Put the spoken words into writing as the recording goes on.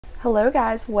Hello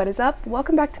guys, what is up?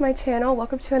 Welcome back to my channel.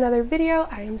 Welcome to another video.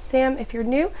 I am Sam. If you're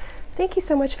new, thank you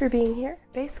so much for being here.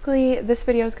 Basically, this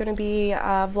video is going to be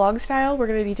vlog style. We're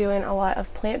going to be doing a lot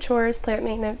of plant chores, plant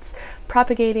maintenance,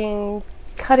 propagating,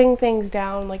 cutting things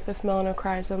down like this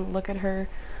melanochrysum. Look at her.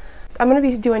 I'm going to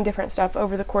be doing different stuff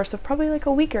over the course of probably like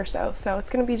a week or so. So it's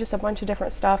going to be just a bunch of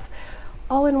different stuff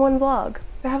all in one vlog.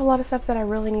 I have a lot of stuff that I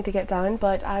really need to get done,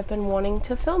 but I've been wanting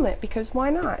to film it because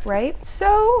why not, right?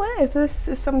 So if this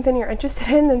is something you're interested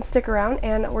in, then stick around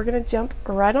and we're gonna jump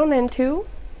right on into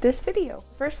this video.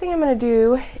 First thing I'm gonna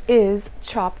do is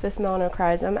chop this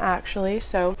melanochrysum actually.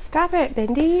 So stop it,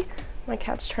 Bendy. My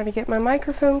cat's trying to get my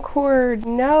microphone cord.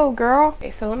 No, girl.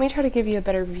 Okay, so let me try to give you a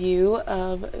better view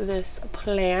of this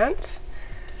plant.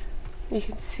 You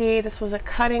can see this was a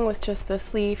cutting with just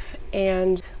this leaf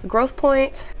and a growth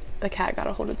point. The cat got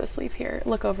a hold of this leaf here.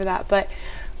 Look over that. But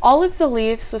all of the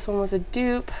leaves, this one was a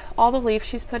dupe. All the leaves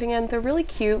she's putting in, they're really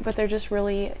cute, but they're just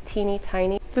really teeny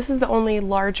tiny. This is the only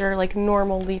larger, like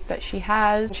normal leaf that she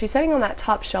has. She's sitting on that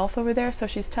top shelf over there, so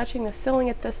she's touching the ceiling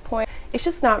at this point. It's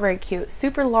just not very cute.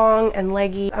 Super long and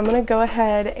leggy. I'm gonna go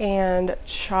ahead and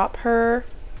chop her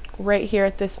right here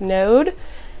at this node.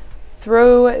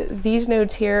 Throw these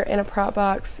nodes here in a prop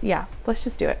box. Yeah, let's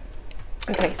just do it.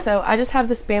 Okay, so I just have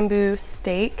this bamboo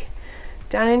stake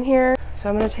down in here. So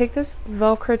I'm gonna take this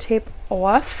Velcro tape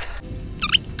off.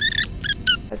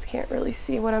 I just can't really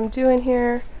see what I'm doing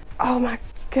here. Oh my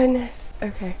goodness.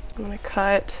 Okay, I'm gonna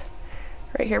cut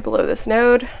right here below this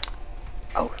node.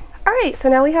 Oh, all right, so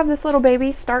now we have this little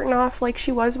baby starting off like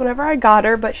she was whenever I got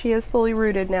her, but she is fully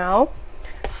rooted now.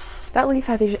 That leaf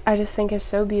I just think is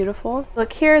so beautiful.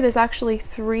 Look here, there's actually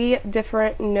 3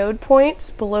 different node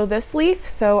points below this leaf.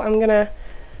 So I'm gonna,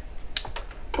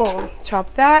 boom,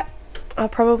 chop that. I'll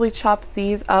probably chop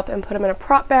these up and put them in a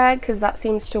prop bag because that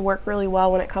seems to work really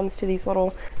well when it comes to these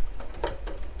little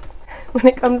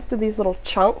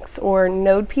chunks or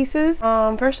node pieces.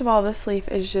 First of all, this leaf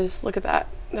is just, look at that.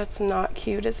 That's not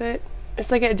cute, is it?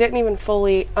 It's like it didn't even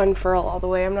fully unfurl all the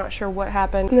way. I'm not sure what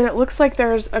happened. And then it looks like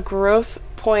there's a growth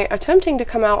point attempting to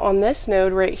come out on this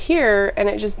node right here, and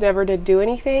it just never did do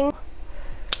anything.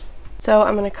 So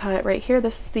I'm going to cut it right here.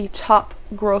 This is the top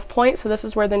growth point, so this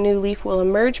is where the new leaf will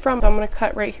emerge from. So I'm going to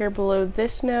cut right here below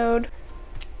this node.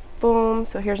 Boom.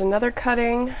 So here's another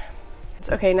cutting.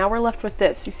 Okay, now we're left with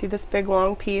this. You see this big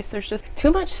long piece? There's just too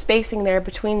much spacing there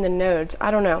between the nodes. I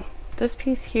don't know. This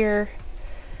piece here,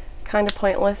 kind of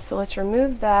pointless, so let's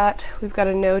remove that. We've got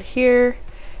a node here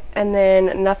and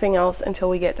then nothing else until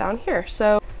we get down here.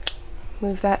 So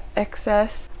move that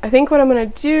excess. I think what I'm gonna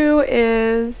do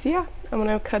is, yeah, I'm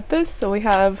gonna cut this so we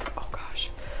have, oh gosh,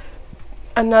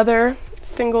 another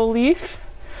single leaf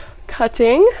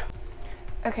cutting.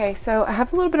 Okay, so I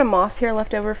have a little bit of moss here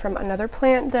left over from another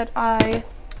plant that I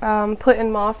put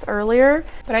in moss earlier,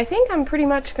 but I think I'm pretty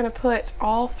much gonna put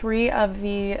all 3 of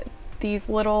these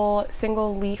little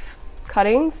single leaf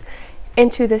cuttings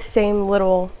into this same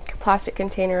little plastic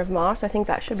container of moss. I think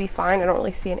that should be fine. I don't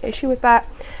really see an issue with that.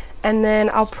 And then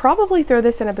I'll probably throw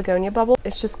this in a Begonia Bubble.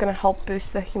 It's just going to help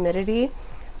boost the humidity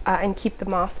and keep the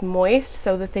moss moist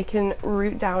so that they can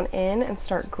root down in and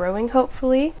start growing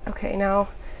hopefully. Okay, now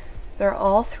they're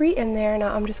all 3 in there.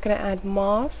 Now I'm just going to add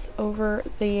moss over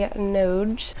the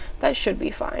nodes. That should be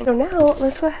fine. So now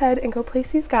let's go ahead and go place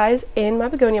these guys in my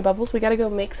Begonia Bubbles. We got to go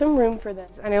make some room for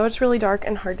this. I know it's really dark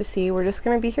and hard to see. We're just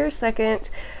going to be here a second,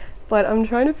 but I'm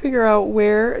trying to figure out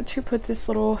where to put this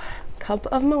little cup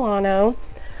of Milano.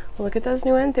 Look at those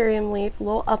new anthurium leaf.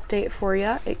 Little update for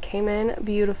you. It came in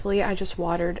beautifully. I just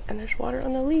watered and there's water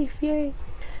on the leaf. Yay.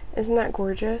 Isn't that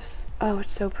gorgeous? Oh,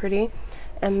 it's so pretty.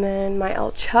 And then my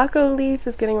El Chaco leaf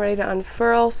is getting ready to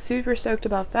unfurl. Super stoked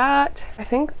about that. I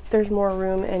think there's more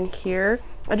room in here.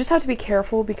 I just have to be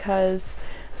careful because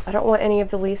I don't want any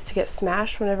of the leaves to get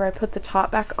smashed whenever I put the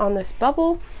top back on this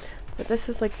bubble. But this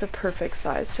is like the perfect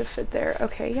size to fit there.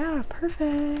 Okay, yeah,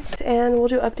 perfect. And we'll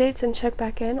do updates and check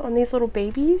back in on these little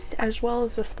babies as well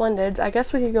as the Splendids. I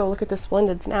guess we could go look at the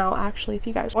Splendids now, actually, if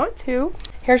you guys want to.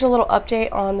 Here's a little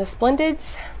update on the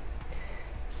Splendids.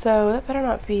 So that better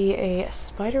not be a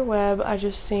spider web I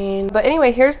just seen. But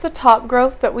anyway, here's the top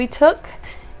growth that we took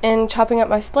in chopping up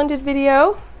my Splendid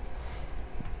video.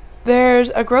 There's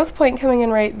a growth point coming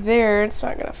in right there. It's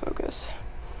not gonna focus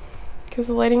because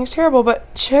the lighting is terrible,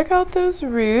 but check out those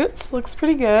roots. Looks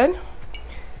pretty good.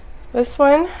 This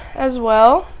one as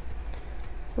well,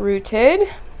 rooted,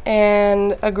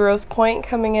 and a growth point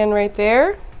coming in right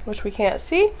there, which we can't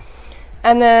see.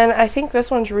 And then I think this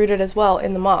one's rooted as well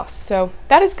in the moss, so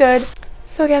that is good.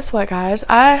 So guess what, guys?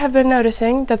 I have been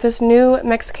noticing that this new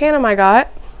Mexicanum I got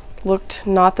looked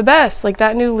not the best. Like,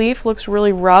 that new leaf looks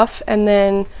really rough, and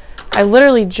then I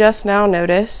literally just now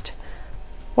noticed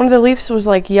one of the leaves was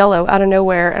like yellow out of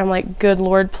nowhere, and I'm like, good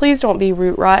Lord, please don't be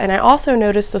root rot. And I also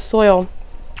noticed the soil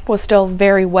was still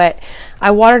very wet. I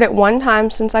watered it one time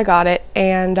since I got it,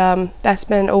 and that's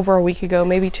been over a week ago,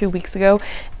 maybe 2 weeks ago,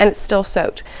 and it's still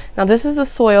soaked. Now this is the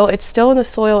soil. It's still in the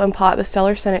soil and pot the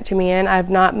seller sent it to me in. I've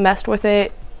not messed with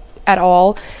it at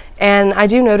all, and I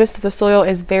do notice that the soil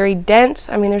is very dense.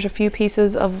 I mean, there's a few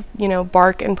pieces of, you know,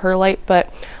 bark and perlite,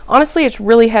 but honestly it's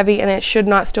really heavy and it should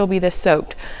not still be this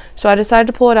soaked. So I decided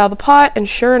to pull it out of the pot, and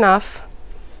sure enough,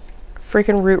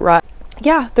 freaking root rot.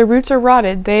 Yeah, the roots are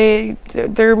rotted.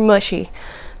 They're mushy.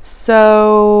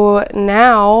 So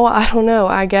now, I don't know,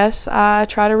 I guess I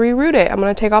try to reroot it. I'm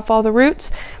going to take off all the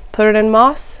roots, put it in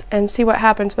moss, and see what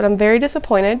happens. But I'm very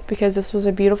disappointed because this was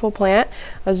a beautiful plant.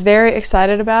 I was very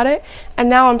excited about it. And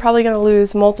now I'm probably going to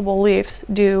lose multiple leaves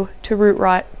due to root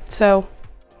rot. So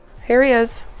here he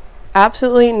is.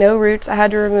 Absolutely no roots. I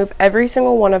had to remove every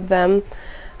single one of them.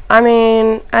 I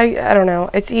mean, I don't know.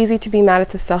 It's easy to be mad at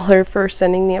the seller for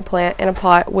sending me a plant in a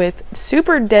pot with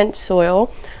super dense soil,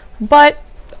 but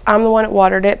I'm the one that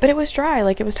watered it, but it was dry.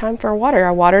 Like, it was time for water.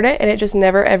 I watered it and it just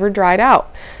never ever dried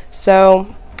out.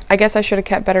 So I guess I should have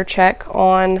kept better check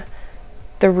on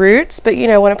the roots. But you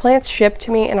know, when a plant's shipped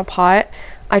to me in a pot,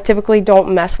 I typically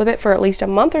don't mess with it for at least a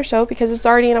month or so because it's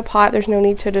already in a pot. There's no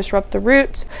need to disrupt the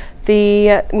roots.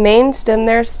 The main stem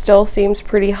there still seems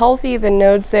pretty healthy. The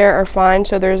nodes there are fine.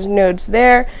 So there's nodes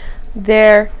there,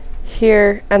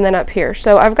 here, and then up here.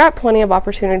 So I've got plenty of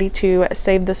opportunity to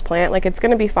save this plant. Like, it's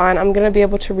going to be fine. I'm going to be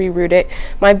able to reroot it.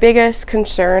 My biggest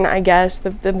concern, I guess,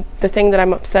 the thing that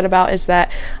I'm upset about is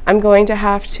that I'm going to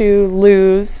have to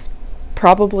lose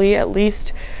probably at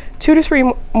least 2 to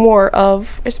 3 more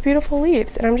of its beautiful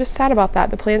leaves, and I'm just sad about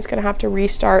that. The plant's gonna have to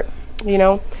restart, you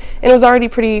know, and it was already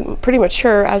pretty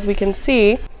mature, as we can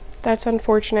see. That's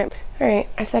unfortunate. All right,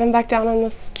 I set him back down on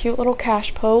this cute little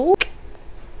cash pole.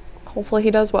 Hopefully he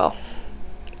does well.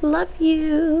 Love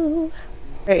you.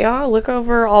 All right, y'all, look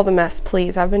over all the mess,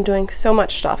 please. I've been doing so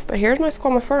much stuff, but here's my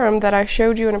squamiferum that I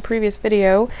showed you in a previous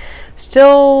video.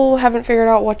 Still haven't figured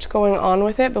out what's going on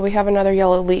with it, but we have another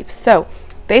yellow leaf. So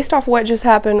based off what just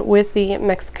happened with the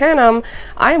Mexicanum,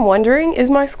 I am wondering, is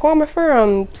my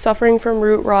squamiferum suffering from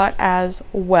root rot as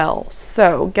well?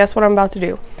 So guess what I'm about to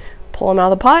do? Pull him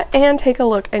out of the pot and take a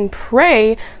look and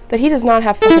pray that he does not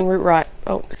have fucking root rot.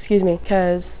 Oh, excuse me,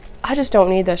 because I just don't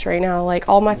need this right now. Like,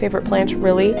 all my favorite plants,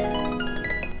 really.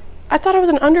 I thought I was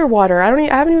an underwater. I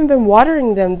haven't even been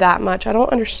watering them that much. I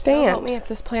don't understand. So help me if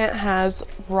this plant has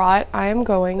rot. I am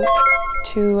going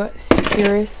to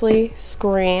seriously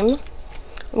scream.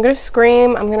 I'm gonna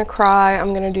scream, I'm gonna cry,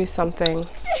 I'm gonna do something.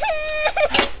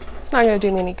 It's not gonna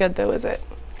do me any good though, is it?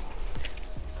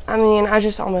 I mean, I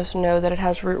just almost know that it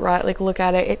has root rot. Like, look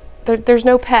at it. There's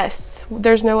no pests.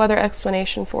 There's no other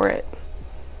explanation for it.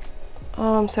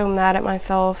 Oh, I'm so mad at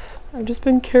myself. I've just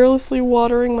been carelessly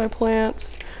watering my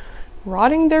plants,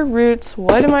 rotting their roots.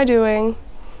 What am I doing?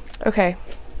 Okay,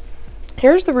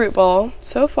 here's the root ball.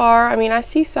 So far, I mean, I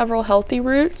see several healthy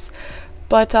roots,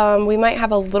 but we might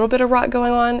have a little bit of rot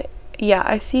going on. Yeah,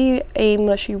 I see a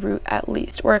mushy root at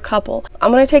least, or a couple.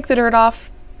 I'm gonna take the dirt off,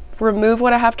 remove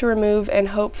what I have to remove, and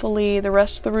hopefully the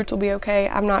rest of the roots will be okay.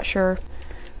 I'm not sure.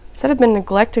 Instead, I've been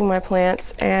neglecting my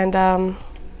plants, and I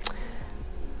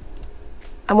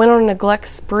went on a neglect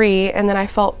spree, and then I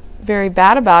felt very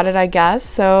bad about it, I guess.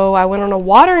 So I went on a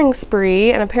watering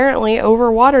spree and apparently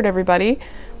overwatered everybody,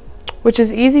 which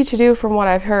is easy to do from what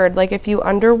I've heard. Like, if you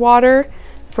underwater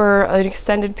for an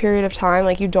extended period of time,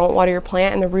 like you don't water your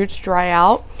plant and the roots dry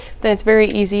out, then it's very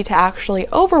easy to actually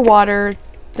overwater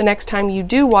the next time you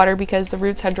do water because the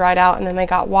roots had dried out and then they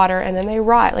got water and then they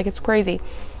rot. Like, it's crazy.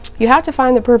 You have to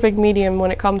find the perfect medium when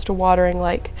it comes to watering.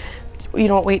 Like, you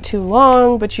don't wait too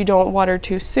long, but you don't water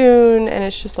too soon, and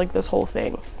it's just like this whole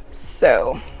thing.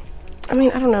 So, I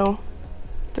mean, I don't know.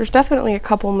 There's definitely a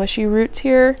couple mushy roots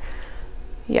here.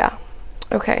 Yeah.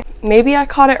 Okay, maybe I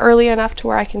caught it early enough to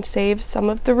where I can save some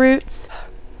of the roots,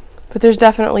 but there's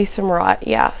definitely some rot.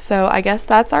 Yeah, so I guess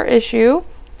that's our issue.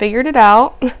 Figured it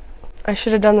out. I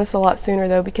should have done this a lot sooner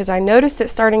though, because I noticed it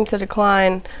starting to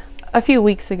decline a few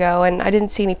weeks ago and I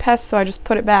didn't see any pests, so I just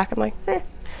put it back. I'm like,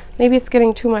 maybe it's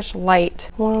getting too much light.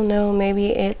 Well, no, maybe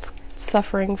it's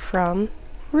suffering from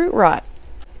root rot.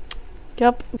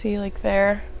 Yep, see, like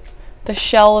there, the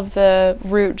shell of the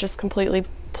root just completely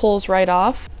pulls right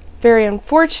off. Very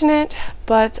unfortunate,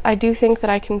 but I do think that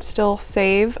I can still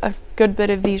save a good bit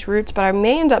of these roots, but I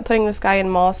may end up putting this guy in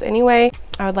moss anyway.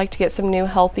 I would like to get some new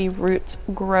healthy roots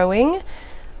growing.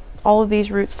 All of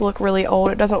these roots look really old.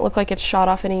 It doesn't look like it's shot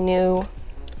off any new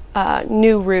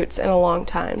roots in a long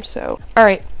time. So, all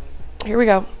right, here we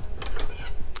go.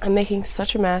 I'm making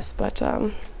such a mess, but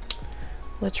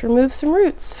let's remove some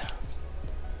roots.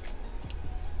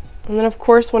 And then of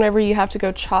course, whenever you have to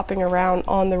go chopping around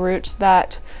on the roots,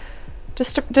 that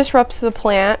just disrupts the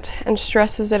plant and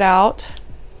stresses it out,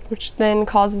 which then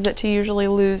causes it to usually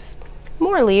lose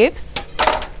more leaves.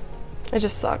 It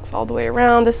just sucks all the way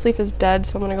around. This leaf is dead,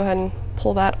 so I'm gonna go ahead and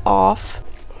pull that off.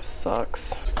 This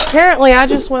sucks. Apparently, I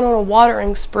just went on a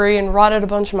watering spree and rotted a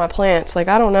bunch of my plants. Like,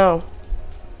 I don't know.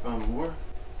 More?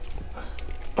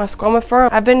 My squama fern.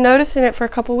 I've been noticing it for a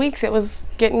couple weeks. It was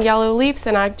getting yellow leaves,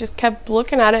 and I just kept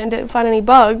looking at it and didn't find any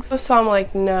bugs. So I'm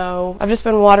like, no. I've just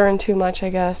been watering too much, I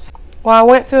guess. Well, I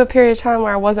went through a period of time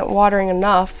where I wasn't watering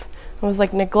enough. I was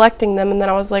like neglecting them, and then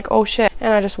I was like, oh shit,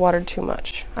 and I just watered too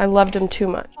much. I loved them too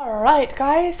much. Alright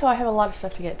guys, so I have a lot of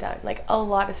stuff to get done, like a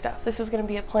lot of stuff. This is going to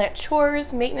be a plant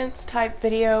chores, maintenance type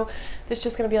video. That's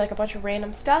just going to be like a bunch of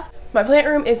random stuff. My plant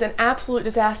room is an absolute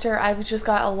disaster. I've just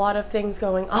got a lot of things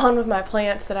going on with my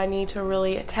plants that I need to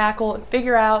really tackle and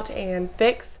figure out and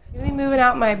fix. I'm going to be moving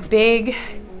out my big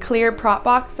clear prop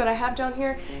box that I have down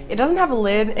here. It doesn't have a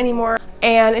lid anymore,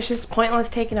 and it's just pointless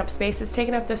taking up space. It's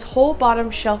taking up this whole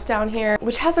bottom shelf down here,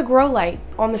 which has a grow light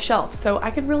on the shelf, so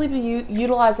I could really be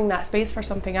utilizing that space for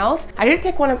something else. I did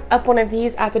pick up one of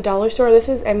these at the dollar store. This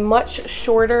is a much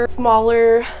shorter,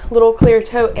 smaller little clear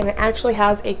tote, and it actually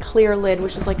has a clear lid,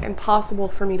 which is like impossible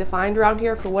for me to find around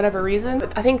here for whatever reason.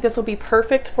 But I think this will be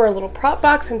perfect for a little prop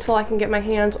box until I can get my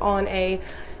hands on a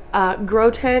grow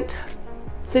tent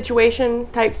situation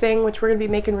type thing, which we're gonna be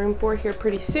making room for here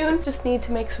pretty soon. Just need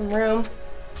to make some room.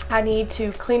 I need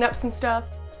to clean up some stuff.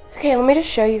 Okay, let me just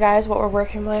show you guys what we're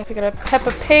working with. We got a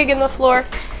Peppa Pig in the floor.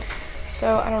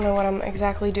 So I don't know what I'm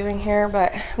exactly doing here,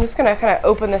 but I'm just gonna kind of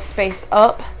open this space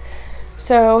up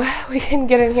so we can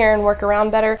get in here and work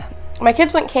around better. My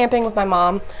kids went camping with my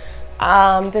mom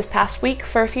this past week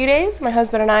for a few days. My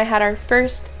husband and I had our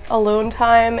first alone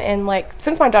time in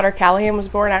since my daughter Callahan was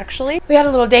born, actually. We had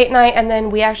a little date night, and then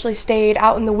we actually stayed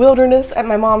out in the wilderness at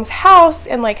my mom's house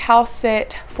and house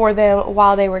sit for them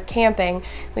while they were camping.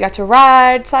 We got to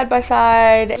ride side by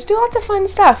side, just do lots of fun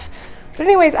stuff. But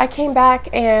anyways, I came back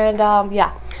and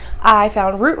yeah, I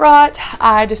found root rot.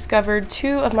 I discovered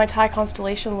 2 of my Thai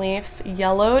constellation leaves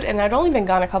yellowed, and I'd only been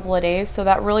gone a couple of days, so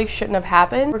that really shouldn't have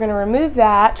happened. We're gonna remove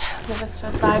that, move this to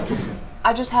the side.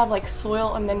 I just have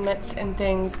soil amendments and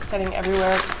things sitting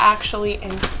everywhere. It's actually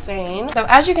insane. So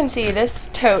as you can see, this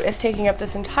tote is taking up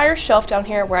this entire shelf down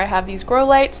here where I have these grow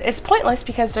lights. It's pointless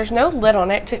because there's no lid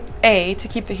on it to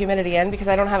keep the humidity in, because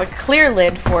I don't have a clear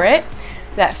lid for it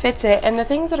that fits it. And the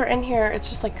things that are in here, it's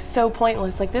just so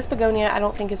pointless. This begonia I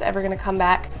don't think is ever gonna come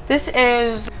back. This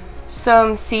is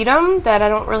some sedum that I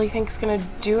don't really think is gonna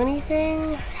do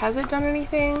anything. Has it done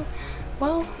anything?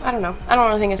 Well, I don't know. I don't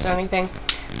really think it's done anything.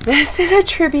 This is a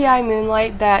Tribii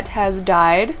Moonlight that has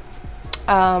died.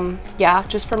 Yeah,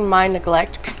 just from my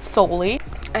neglect solely.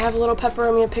 I have a little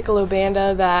Peperomia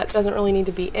Piccolobanda that doesn't really need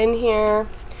to be in here.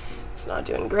 It's not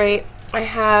doing great. I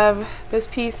have this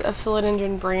piece of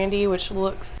Philodendron Brandy, which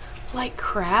looks like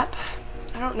crap.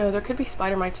 I don't know. There could be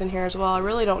spider mites in here as well. I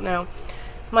really don't know.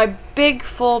 My big,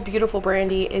 full, beautiful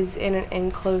Brandy is in an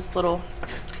enclosed little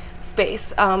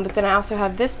space, but then I also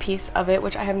have this piece of it,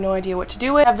 which I have no idea what to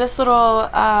do with. I have this little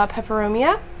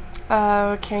Peperomia.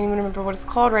 Can't even remember what it's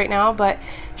called right now, but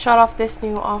shot off this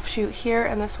new offshoot here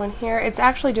and this one here. It's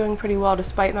actually doing pretty well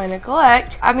despite my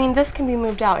neglect. I mean, this can be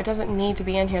moved out. It doesn't need to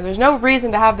be in here. There's no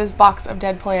reason to have this box of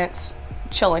dead plants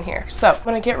chilling here. So I'm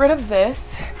gonna get rid of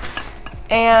this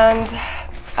and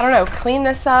I don't know, clean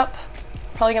this up.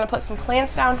 Probably gonna put some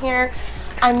plants down here.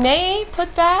 I may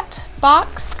put that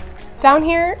box down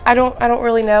here. I don't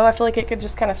really know. I feel like it could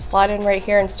just kind of slide in right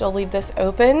here and still leave this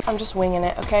open. I'm just winging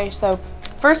it. Okay, so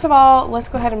first of all, let's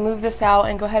go ahead and move this out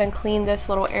and go ahead and clean this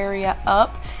little area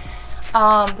up.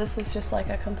 This is just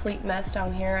a complete mess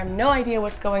down here. I have no idea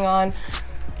what's going on.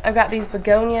 I've got these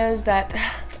begonias that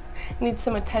need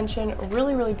some attention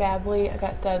really, really badly. I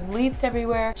got dead leaves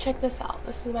everywhere. Check this out.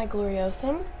 This is my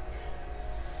Gloriosum.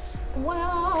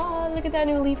 Wow, look at that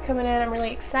new leaf coming in. I'm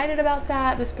really excited about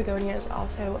that. This begonia is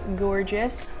also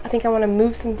gorgeous. I think I want to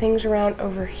move some things around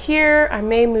over here. I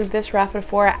may move this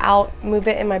Rhaphidophora out, move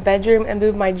it in my bedroom, and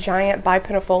move my giant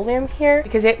bipennifolium here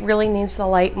because it really needs the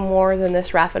light more than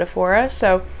this Rhaphidophora.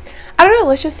 So I don't know,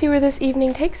 let's just see where this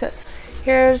evening takes us.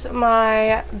 Here's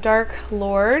my Dark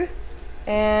Lord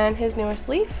and his newest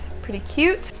leaf. Pretty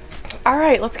cute. All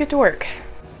right, let's get to work.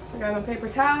 I got my paper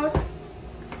towels,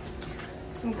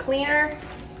 some cleaner,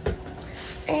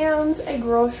 and a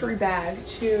grocery bag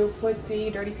to put the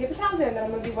dirty paper towels in that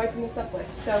I'm going to be wiping this up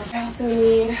with. So I also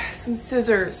need some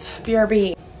scissors,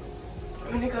 BRB. I'm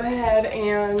going to go ahead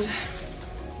and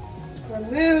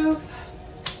remove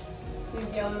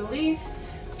these yellow leaves.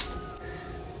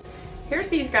 Here's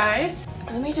these guys.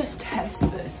 Let me just test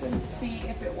this and see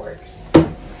if it works.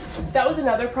 That was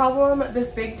another problem.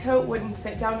 This big tote wouldn't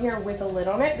fit down here with a lid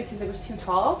on it because it was too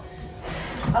tall.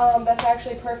 That's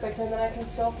actually perfect, and then I can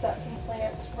still set some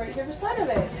plants right here beside of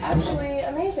it. Actually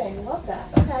amazing, love that.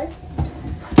 Okay.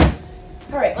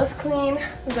 All right, let's clean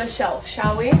the shelf,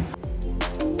 shall we?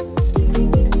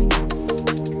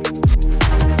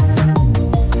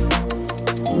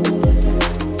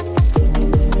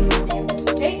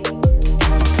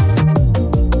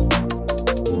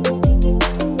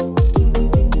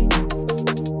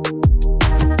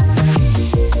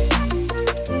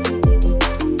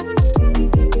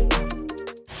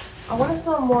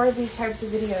 More of these types of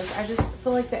videos. I just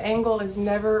feel like the angle is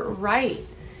never right.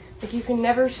 Like you can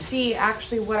never see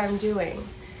actually what I'm doing,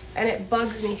 and it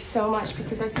bugs me so much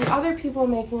because I see other people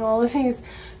making all of these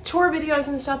chore videos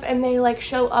and stuff, and they like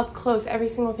show up close every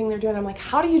single thing they're doing. I'm like,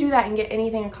 how do you do that and get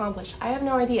anything accomplished? I have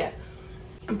no idea.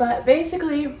 But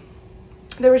basically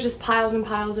there was just piles and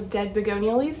piles of dead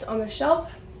begonia leaves on the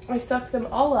shelf. I sucked them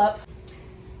all up.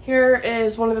 Here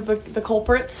is one of the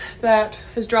culprits that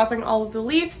is dropping all of the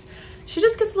leaves. She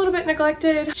just gets a little bit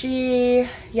neglected. She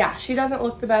doesn't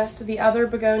look the best. The other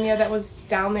begonia that was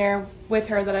down there with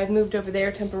her that I've moved over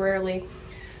there temporarily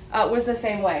was the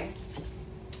same way.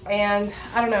 And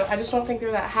I don't know, I just don't think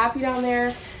they're that happy down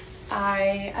there.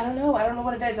 I don't know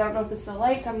what it is. I don't know if it's the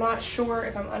lights. I'm not sure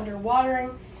if I'm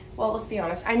underwatering. Well, let's be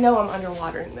honest, I know I'm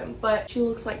underwatering them, but she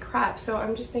looks like crap. So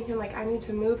I'm just thinking like I need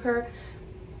to move her.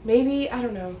 Maybe, I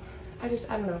don't know. I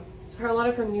don't know. So a lot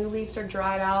of her new leaves are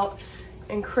dried out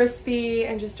and crispy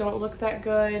and just don't look that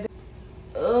good.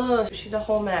 Ugh, she's a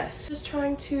whole mess. Just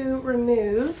trying to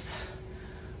remove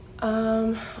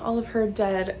all of her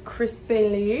dead crispy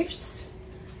leaves,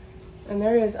 and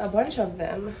there is a bunch of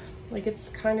them. Like, it's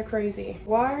kind of crazy.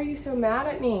 Why are you so mad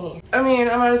at me? I mean,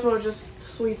 I might as well just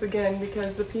sweep again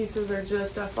because the pieces are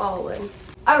just falling.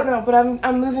 I don't know, but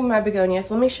I'm moving my begonias.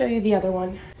 Let me show you the other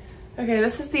one. Okay,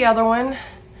 this is the other one,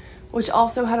 which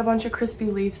also had a bunch of crispy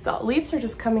leaves. The leaves are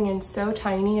just coming in so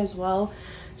tiny as well.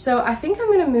 So I think I'm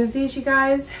gonna move these, you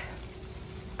guys.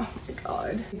 Oh my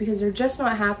God, because they're just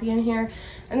not happy in here.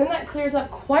 And then that clears up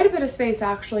quite a bit of space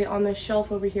actually on this shelf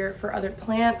over here for other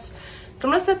plants. So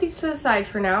I'm gonna set these to the side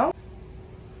for now.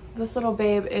 This little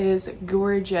babe is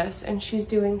gorgeous and she's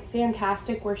doing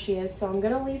fantastic where she is. So I'm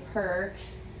gonna leave her.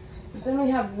 But then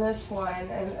we have this one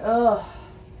and ugh.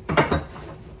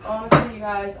 Honestly, you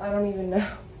guys, I don't even know.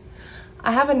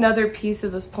 I have another piece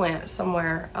of this plant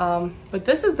somewhere, but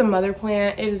this is the mother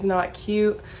plant. It is not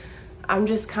cute. I'm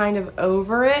just kind of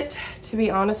over it, to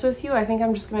be honest with you. I think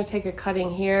I'm just gonna take a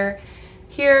cutting here,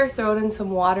 throw it in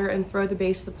some water and throw the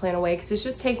base of the plant away because it's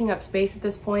just taking up space at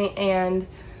this point and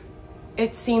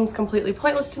it seems completely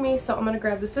pointless to me. So I'm gonna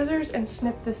grab the scissors and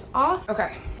snip this off.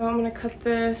 Okay, so I'm gonna cut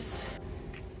this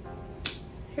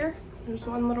here. There's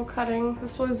one little cutting.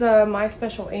 This was My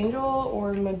Special Angel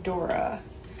or Medora.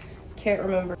 Can't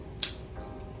remember.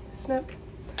 Snip.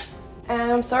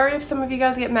 And I'm sorry if some of you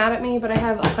guys get mad at me, but I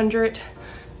have 100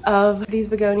 of these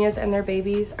begonias and their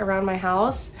babies around my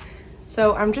house.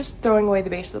 So I'm just throwing away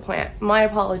the base of the plant. My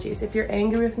apologies. If you're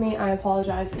angry with me, I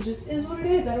apologize. It just is what it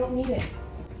is. I don't need it.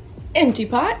 Empty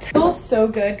pot. Feels so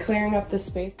good clearing up this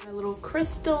space. My little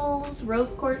crystals,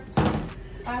 rose quartz.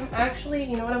 I'm actually,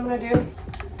 you know what I'm gonna do?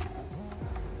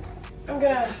 I'm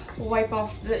gonna wipe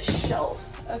off this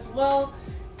shelf as well.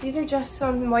 These are just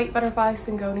some white butterfly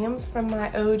syngoniums from my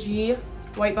OG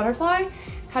white butterfly.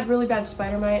 Had really bad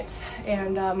spider mites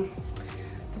and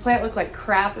the plant looked like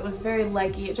crap. It was very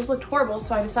leggy. It just looked horrible.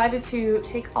 So I decided to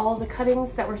take all the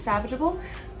cuttings that were salvageable,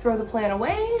 throw the plant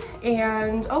away,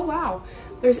 and oh wow,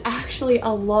 there's actually a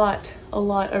lot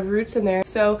of roots in there.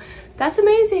 So that's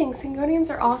amazing. Syngoniums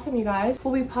are awesome, you guys.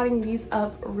 We'll be potting these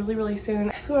up really soon.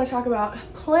 If we want to talk about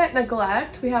plant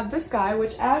neglect, we have this guy,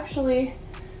 which actually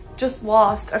just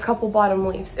lost a couple bottom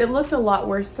leaves. It looked a lot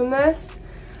worse than this.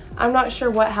 I'm not sure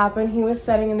what happened. He was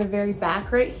setting in the very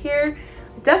back right here.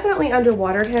 Definitely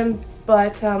underwatered him,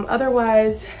 but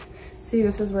otherwise, see,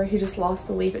 this is where he just lost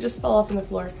the leaf. It just fell off on the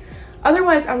floor.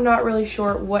 Otherwise, I'm not really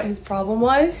sure what his problem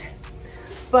was,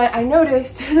 but I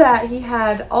noticed that he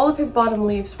had all of his bottom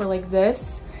leaves were like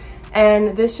this,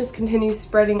 and this just continues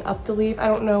spreading up the leaf. I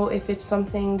don't know if it's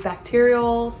something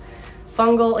bacterial,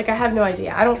 fungal, like I have no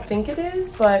idea. I don't think it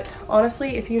is, but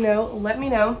honestly, if you know, let me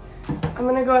know. I'm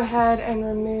gonna go ahead and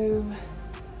remove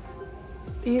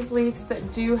these leaves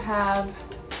that do have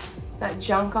that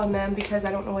junk on them because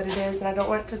I don't know what it is and I don't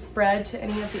want it to spread to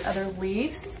any of the other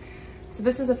leaves. So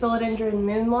this is a philodendron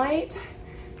moonlight.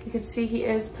 You can see he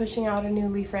is pushing out a new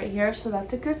leaf right here, so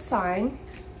that's a good sign.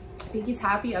 I think he's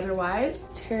happy otherwise.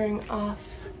 Tearing off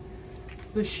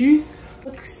the sheath.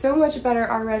 Looks so much better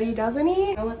already, doesn't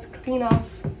he? Now let's clean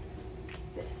off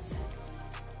this.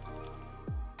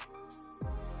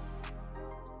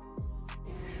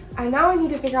 And now I need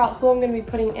to figure out who I'm gonna be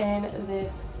putting in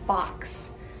this box.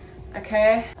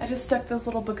 Okay, I just stuck those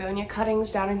little begonia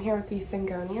cuttings down in here with these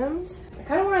syngoniums. I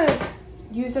kind of want to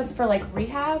use this for like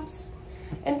rehabs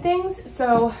and things,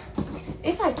 so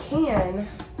if I can,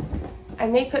 I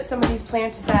may put some of these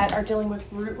plants that are dealing with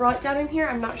root rot down in here.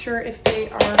 I'm not sure if they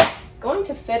are going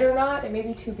to fit or not. It may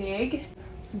be too big,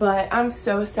 but I'm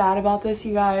so sad about this,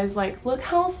 you guys. Like, look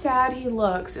how sad he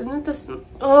looks. Isn't this,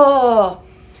 oh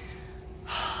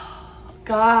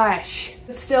gosh.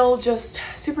 It's still just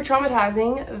super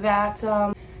traumatizing that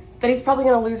that he's probably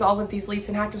going to lose all of these leaves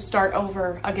and have to start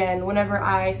over again whenever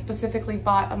I specifically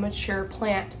bought a mature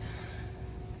plant.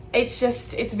 It's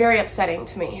just, it's very upsetting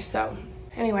to me. So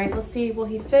anyways, let's see, will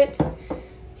he fit?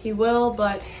 He will,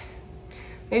 but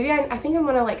maybe I think I'm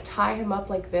gonna like tie him up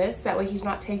like this. That way he's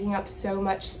not taking up so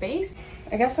much space.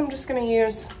 I guess I'm just gonna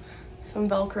use some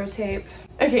Velcro tape.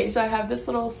 Okay, so I have this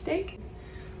little stake.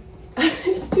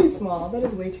 It's too small, that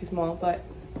is way too small, but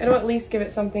it'll at least give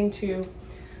it something to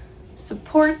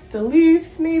support the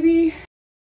leaves maybe.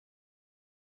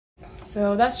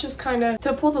 So that's just kind of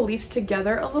to pull the leaves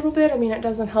together a little bit. I mean, it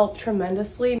doesn't help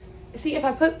tremendously. See, if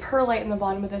I put perlite in the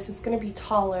bottom of this, it's going to be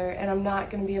taller and I'm not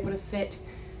going to be able to fit,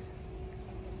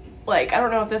 like, I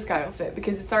don't know if this guy will fit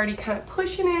because it's already kind of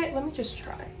pushing it. Let me just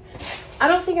try. I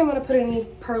don't think I'm going to put any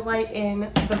perlite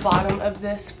in the bottom of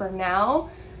this for now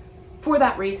for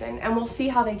that reason, and we'll see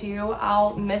how they do.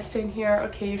 I'll mist in here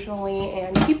occasionally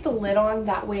and keep the lid on,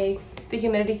 that way the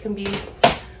humidity can be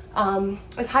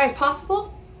as high as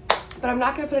possible, but I'm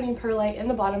not going to put any perlite in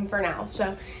the bottom for now.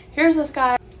 So here's this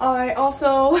guy. I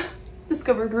also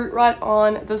discovered root rot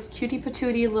on this cutie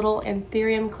patootie little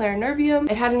Anthurium clarinervium.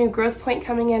 It had a new growth point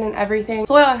coming in and everything. The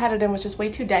soil I had it in was just way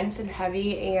too dense and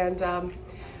heavy and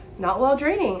not well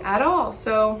draining at all.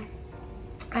 So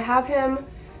I have him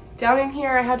down in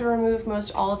here. I had to remove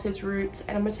most all of his roots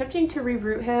and I'm attempting to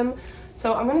reroot him.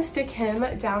 So I'm gonna stick him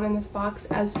down in this box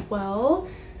as well.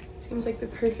 Seems like the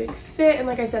perfect fit, and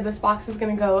like I said, this box is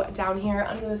gonna go down here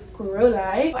under this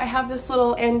Growlight. I have this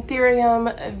little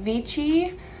Anthurium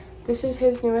Vici. This is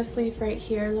his newest leaf right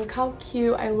here. Look how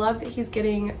cute. I love that he's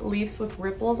getting leaves with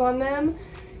ripples on them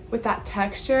with that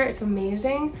texture. It's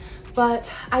amazing.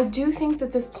 But I do think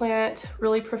that this plant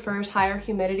really prefers higher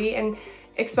humidity, and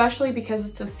especially because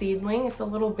it's a seedling, it's a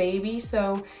little baby,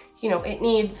 so you know it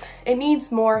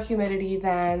needs more humidity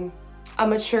than a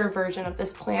mature version of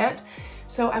this plant.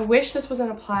 So I wish this was in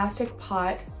a plastic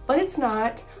pot, but it's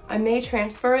not. I may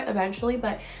transfer it eventually,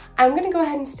 but I'm gonna go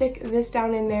ahead and stick this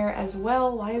down in there as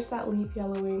well. Why is that leaf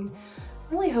yellowing?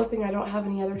 I'm really hoping I don't have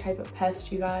any other type of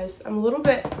pest, you guys. I'm a little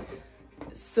bit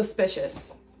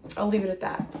suspicious. I'll leave it at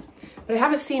that. But I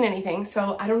haven't seen anything,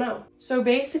 so I don't know. So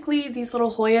basically, these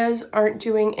little Hoyas aren't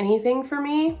doing anything for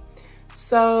me.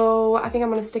 So I think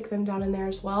I'm gonna stick them down in there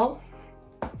as well.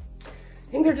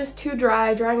 I think they're just too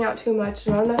dry, drying out too much,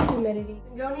 not enough humidity.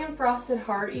 Begonia Frosted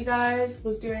Heart, you guys,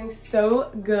 was doing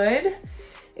so good.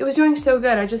 It was doing so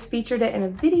good. I just featured it in a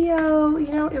video,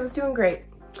 you know, it was doing great.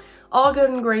 All good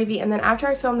and gravy. And then after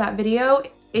I filmed that video,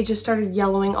 it just started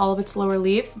yellowing all of its lower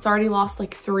leaves. It's already lost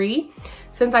like 3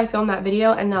 since I filmed that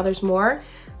video, and now there's more.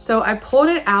 So I pulled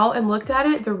it out and looked at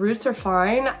it. The roots are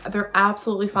fine. They're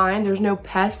absolutely fine. There's no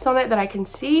pests on it that I can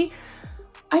see.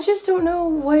 I just don't know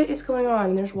what is going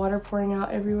on. There's water pouring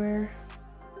out everywhere.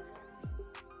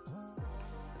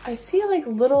 I see like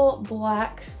little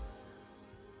black,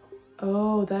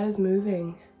 oh, that is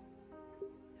moving.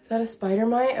 Is that a spider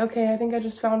mite? Okay, I think I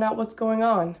just found out what's going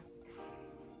on.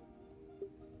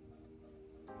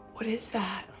 What is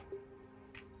that?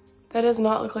 That does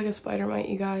not look like a spider mite,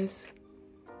 you guys.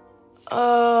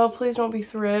 Oh, please don't be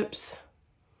thrips.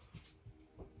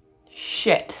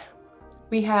 Shit.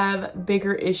 We have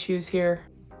bigger issues here.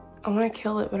 I want to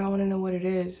kill it, but I want to know what it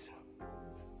is.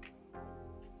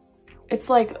 It's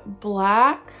like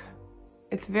black.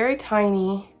 It's very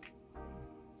tiny.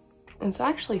 And it's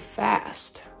actually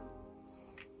fast.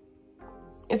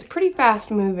 It's pretty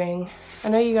fast moving. I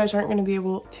know you guys aren't going to be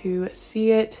able to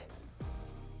see it.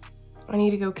 I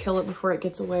need to go kill it before it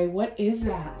gets away. What is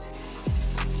that?